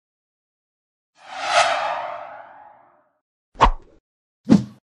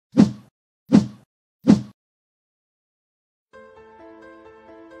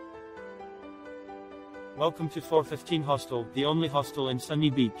Welcome to FourFifteen Hostel, the only hostel in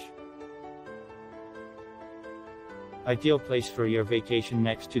sunny beach. Ideal place for your vacation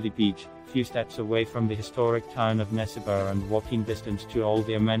next to the beach, few steps away from the historic town of Nessebar and walking distance to all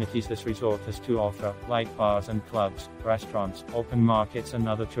the amenities this resort has to offer, like bars and clubs, restaurants, open markets and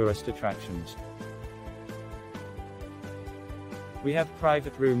other tourist attractions. We have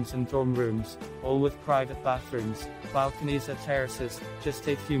private rooms and dorm rooms, all with private bathrooms, balconies and terraces, just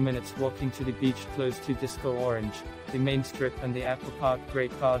a few minutes walking to the beach close to Disco Orange, the main strip and the Aquapark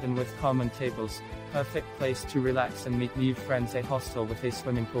Great garden with common tables, perfect place to relax and meet new friends. A hostel with a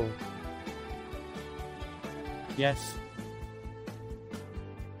swimming pool. Yes.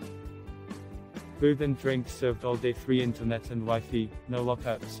 Food and drinks served all day, free internet and Wi-Fi, no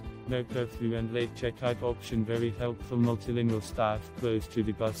lockouts, no curfew and late checkout option. Very helpful multilingual staff, close to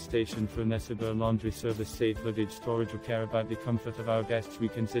the bus station for Nessebar Laundry service, safe luggage storage. We care about the comfort of our guests. We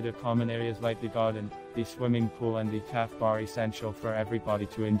consider common areas like the garden, the swimming pool and the Café-bar essential for everybody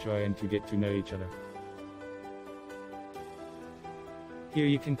to enjoy and to get to know each other. Here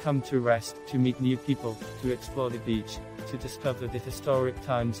you can come to rest, to meet new people, to explore the beach, to discover the historic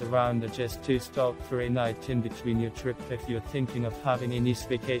towns around, or just to stop for a night in between your trip. If you're thinking of having a nice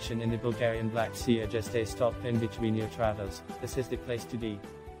vacation in the Bulgarian Black Sea or just a stop in between your travels, this is the place to be.